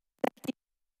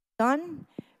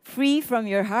free from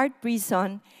your heart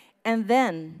prison, and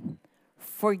then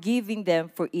forgiving them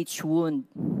for each wound.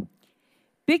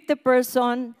 Pick the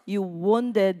person you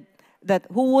wounded,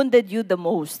 who wounded you the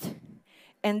most,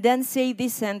 and then say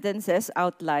these sentences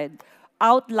out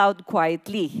loud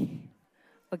quietly.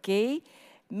 Okay?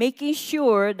 Making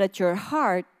sure that your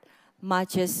heart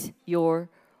matches your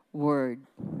word.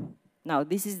 Now,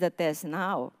 this is the test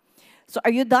now. So,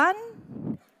 are you done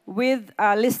with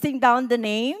listing down the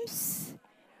names?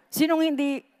 Sinong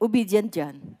hindi obedient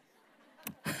dyan?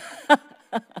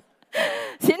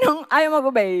 Sinong ayaw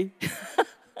mag-obey?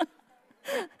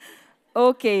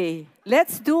 Okay,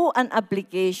 let's do an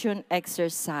application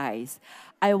exercise.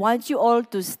 I want you all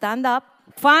to stand up,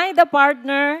 find a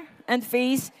partner, and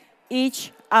face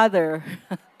each other.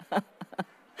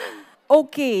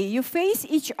 Okay, you face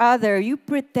each other, you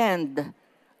pretend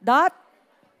that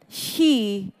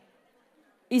she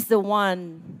is the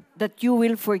one that you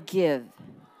will forgive.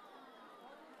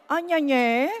 Anya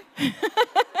nye?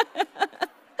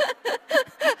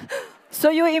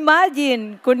 So you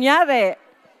imagine, kunyari,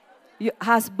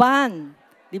 husband,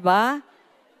 di ba?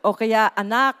 O kaya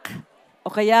anak,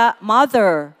 o kaya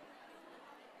mother,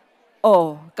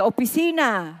 o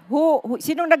kaopisina.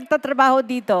 Sinong nagtatrabaho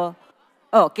dito?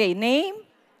 Okay, name.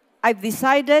 I've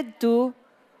decided to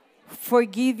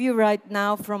forgive you right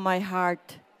now from my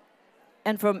heart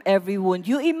and from every wound.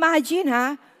 You imagine,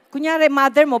 ha? Kunyari,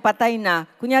 mother mo, patay na.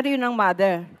 Kunyari yun ang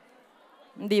mother.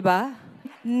 Di ba?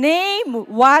 Name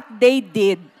what they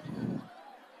did.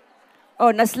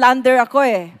 Oh, na-slander ako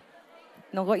eh.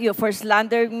 You first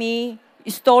slandered me,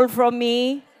 stole from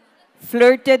me,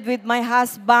 flirted with my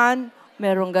husband.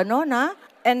 Merong ganon, ha?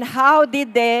 And how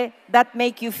did that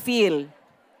make you feel?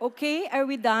 Okay, are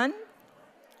we done?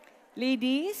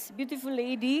 Ladies, beautiful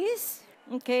ladies.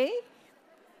 Okay?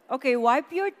 Okay,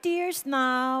 wipe your tears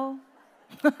now.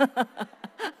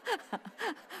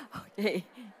 Okay.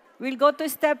 We'll go to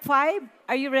step 5.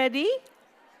 Are you ready?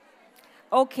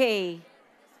 Okay.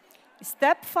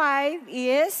 Step 5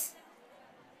 is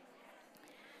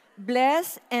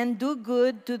bless and do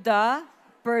good to the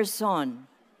person.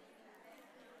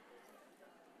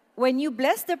 When you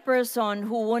bless the person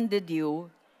who wounded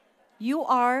you, you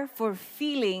are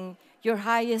fulfilling your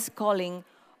highest calling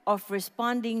of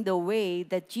responding the way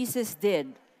that Jesus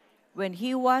did when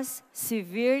he was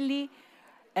severely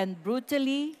and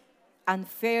brutally,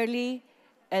 unfairly,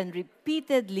 and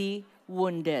repeatedly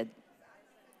wounded.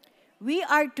 We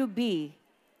are to be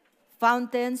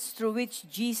fountains through which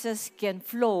Jesus can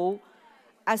flow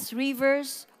as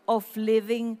rivers of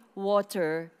living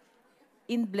water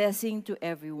in blessing to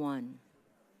everyone.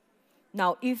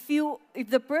 Now, if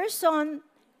the person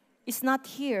is not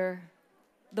here,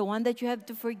 the one that you have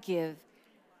to forgive,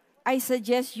 I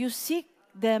suggest you seek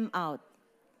them out.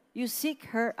 You seek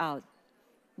her out.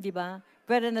 Di ba?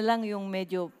 Pwede na lang yung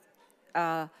medyo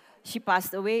she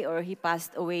passed away or he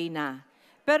passed away na.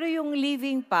 Pero yung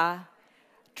living pa,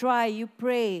 you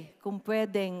pray kung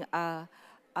pwedeng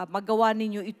magawa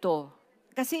ninyo ito.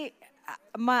 Kasi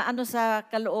ano sa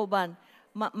kalooban,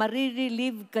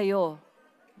 marirelieve kayo.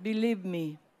 Believe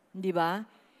me. Di ba?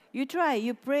 You try,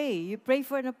 you pray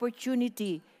for an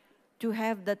opportunity to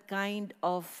have that kind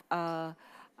of,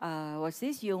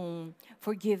 yung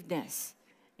forgiveness.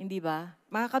 Hindi ba?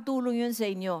 Makakatulong yun sa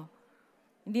inyo.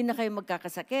 Hindi na kayo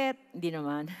magkakasakit, hindi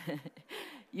naman.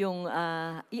 Yung,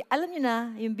 alam niyo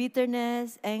na, yung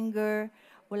bitterness, anger,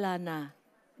 wala na.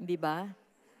 Hindi ba?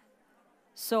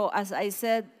 So, as I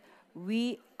said,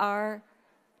 we are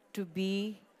to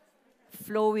be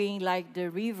flowing like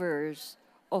the rivers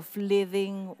of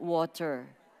living water.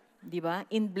 Di ba?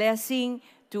 In blessing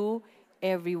to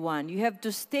everyone. You have to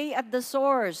stay at the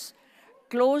source,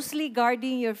 closely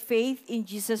guarding your faith in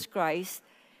Jesus Christ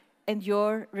and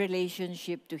your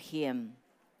relationship to Him.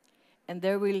 And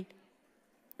there will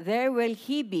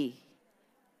He be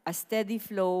a steady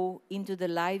flow into the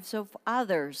lives of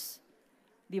others.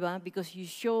 Di ba? Because you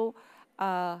show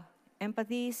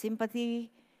empathy, sympathy,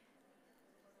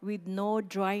 with no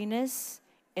dryness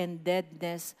and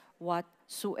deadness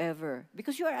whatsoever.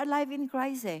 Because you are alive in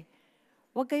Christ eh.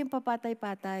 Huwag kayong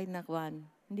papatay-patay na kwan.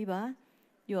 Di ba?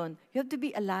 Yun. You have to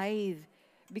be alive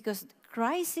because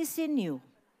Christ is in you.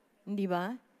 Hindi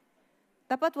ba?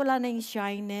 Dapat wala na yung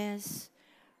shyness.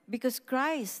 Because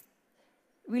Christ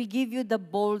will give you the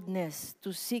boldness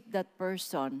to seek that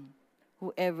person,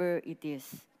 whoever it is.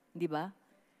 Di ba?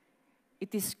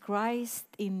 It is Christ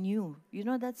in you. You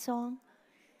know that song?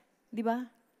 Di ba?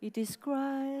 It is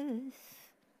Christ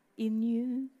in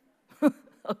you.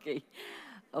 Okay.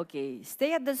 Okay.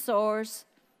 Stay at the source.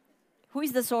 Who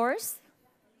is the source?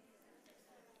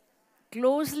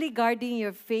 Closely guarding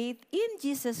your faith in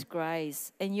Jesus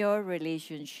Christ and your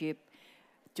relationship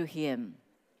to Him.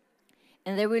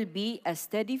 And there will be a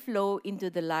steady flow into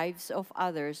the lives of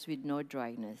others with no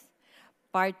dryness.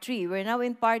 Part 3. We're now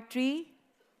in part 3.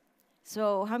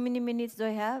 So how many minutes do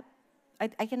I have?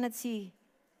 I cannot see.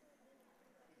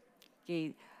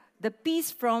 Okay. The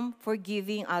peace from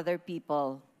forgiving other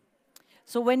people.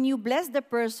 So when you bless the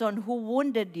person who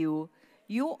wounded you,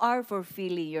 you are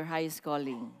fulfilling your highest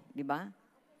calling. Di ba?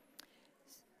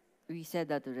 We said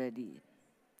that already.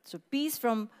 So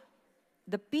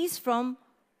the peace from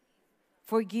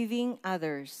forgiving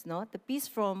others, no? The peace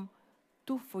from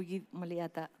to forgive, mali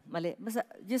ata, mali. Basta,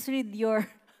 just read your,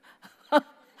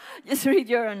 just read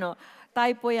your,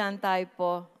 typo yan,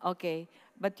 typo. Okay,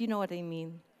 but you know what I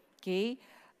mean. Okay?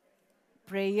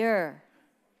 Prayer.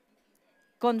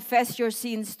 Confess your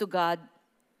sins to God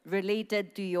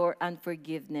related to your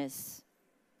unforgiveness.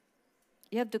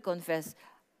 You have to confess.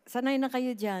 Sanay na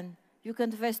kayo dyan. You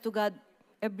confess to God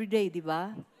every day, di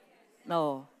ba?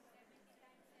 No.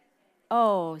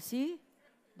 Oh, see?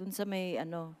 Dun sa may,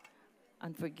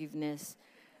 unforgiveness.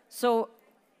 So,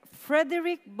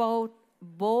 Frederick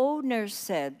Bonner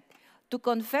said, to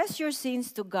confess your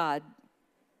sins to God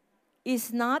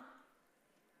is not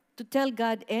to tell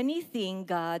God anything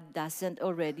God doesn't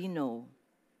already know.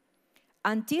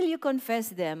 Until you confess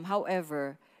them,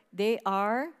 however, they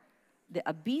are the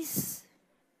abyss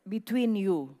between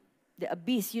you. The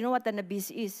abyss. You know what an abyss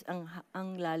is?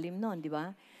 Ang lalim nun, di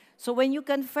ba? So when you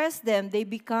confess them, they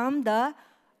become the,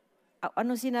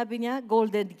 ano sinabi niya?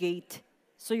 Golden Gate.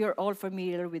 So you're all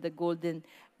familiar with the Golden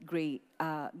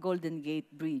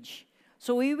Gate Bridge.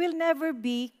 So we will never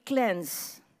be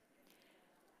cleansed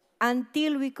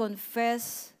until we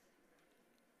confess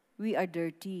we are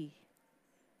dirty.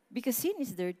 Because sin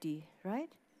is dirty, right?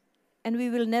 And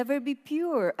we will never be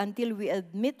pure until we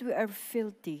admit we are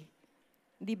filthy.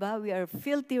 Diba? We are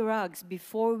filthy rags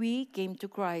before we came to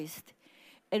Christ.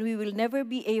 And we will never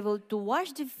be able to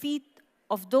wash the feet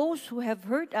of those who have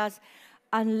hurt us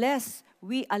unless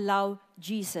we allow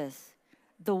Jesus,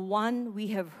 the one we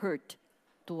have hurt,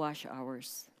 to wash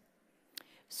ours.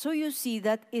 So you see,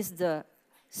 that is the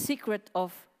secret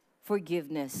of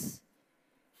forgiveness.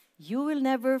 You will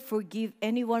never forgive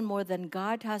anyone more than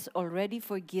God has already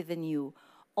forgiven you.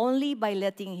 Only by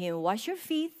letting Him wash your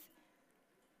feet,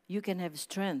 you can have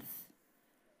strength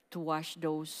to wash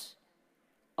those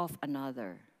of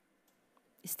another.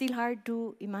 It's still hard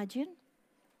to imagine?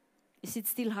 Is it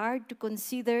still hard to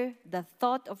consider the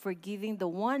thought of forgiving the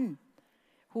one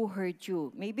who hurt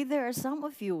you? Maybe there are some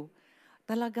of you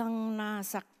talagang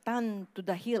nasaktan to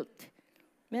the hilt.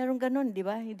 Meron ganun, di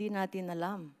ba? Hindi natin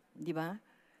alam, di ba?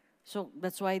 So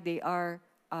that's why they are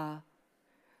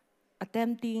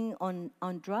attempting on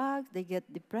drugs, they get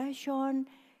depression,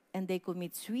 and they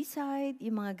commit suicide,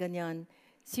 yung mga ganyan.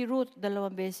 Si Ruth, 2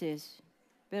 beses.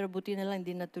 Pero buti na lang,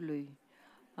 hindi natuloy.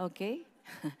 Okay?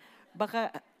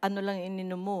 Baka ano lang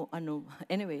ininom mo,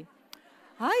 Anyway.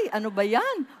 Ay, ano ba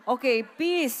yan? Okay,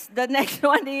 peace. The next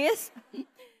one is...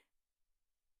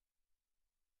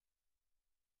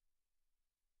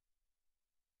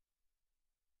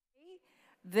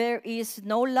 There is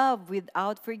no love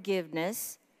without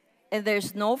forgiveness, and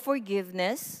there's no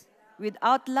forgiveness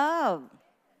without love.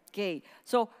 Okay,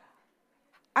 so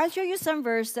I'll show you some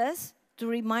verses to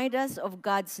remind us of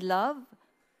God's love,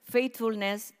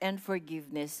 faithfulness, and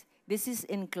forgiveness. This is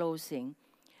in closing.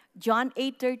 John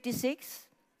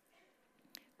 8:36.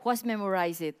 Who has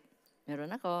memorized it?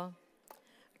 Meron ako.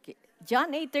 Okay.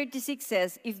 John 8:36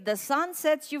 says, if the Son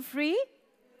sets you free,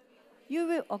 you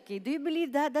will. Okay, do you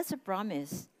believe that? That's a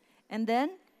promise. And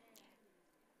then,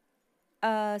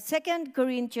 2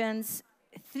 Corinthians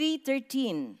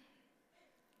 3:13.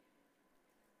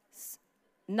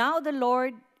 Now the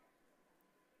Lord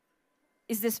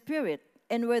is the Spirit,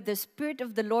 and where the Spirit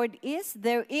of the Lord is,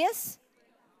 there is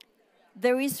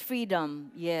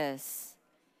freedom. Yes.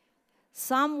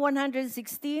 Psalm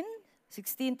 116,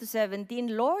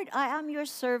 16-17. Lord, I am your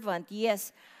servant.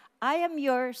 Yes, I am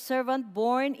your servant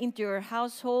born into your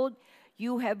household.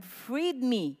 You have freed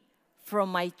me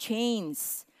from my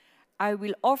chains. I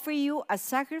will offer you a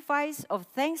sacrifice of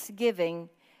thanksgiving,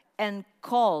 and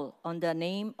call on the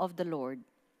name of the Lord.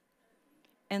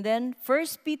 And then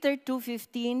 1 Peter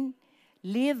 2:15,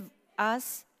 live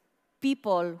as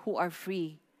people who are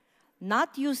free,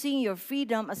 not using your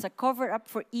freedom as a cover-up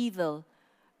for evil,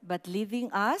 but living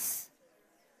as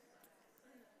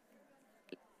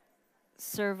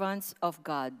servants of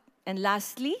God. And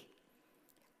lastly,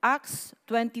 Acts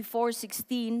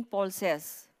 24:16, Paul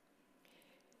says,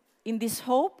 in this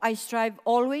hope, I strive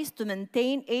always to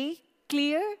maintain a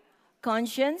clear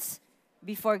conscience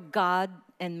before God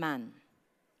and man.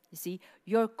 You see,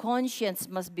 your conscience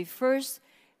must be first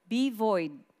be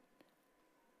void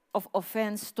of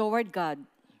offense toward God.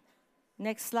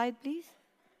 Next slide, please.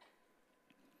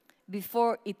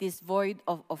 Before it is void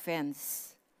of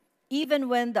offense. Even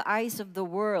when the eyes of the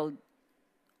world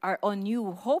are on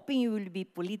you, hoping you will be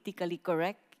politically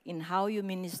correct in how you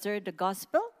minister the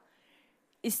gospel,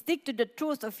 stick to the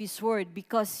truth of His word,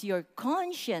 because your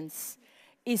conscience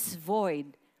is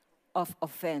void of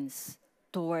offense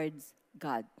towards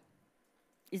God.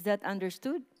 Is that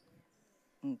understood?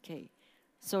 Okay.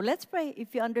 So let's pray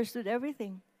if you understood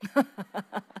everything.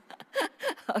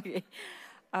 Okay.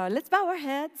 Let's bow our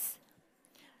heads.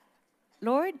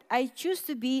 Lord, I choose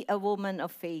to be a woman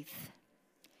of faith.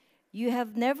 You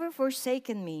have never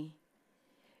forsaken me.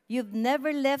 You've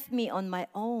never left me on my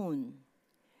own.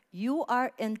 You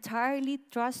are entirely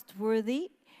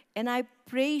trustworthy, and I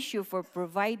praise you for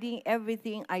providing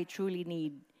everything I truly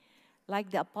need.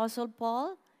 Like the Apostle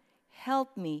Paul,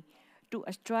 help me to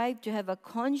strive to have a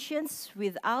conscience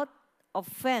without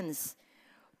offense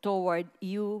toward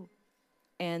you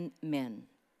and men.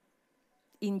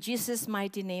 In Jesus'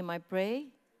 mighty name I pray.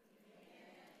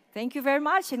 Thank you very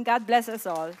much, and God bless us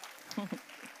all.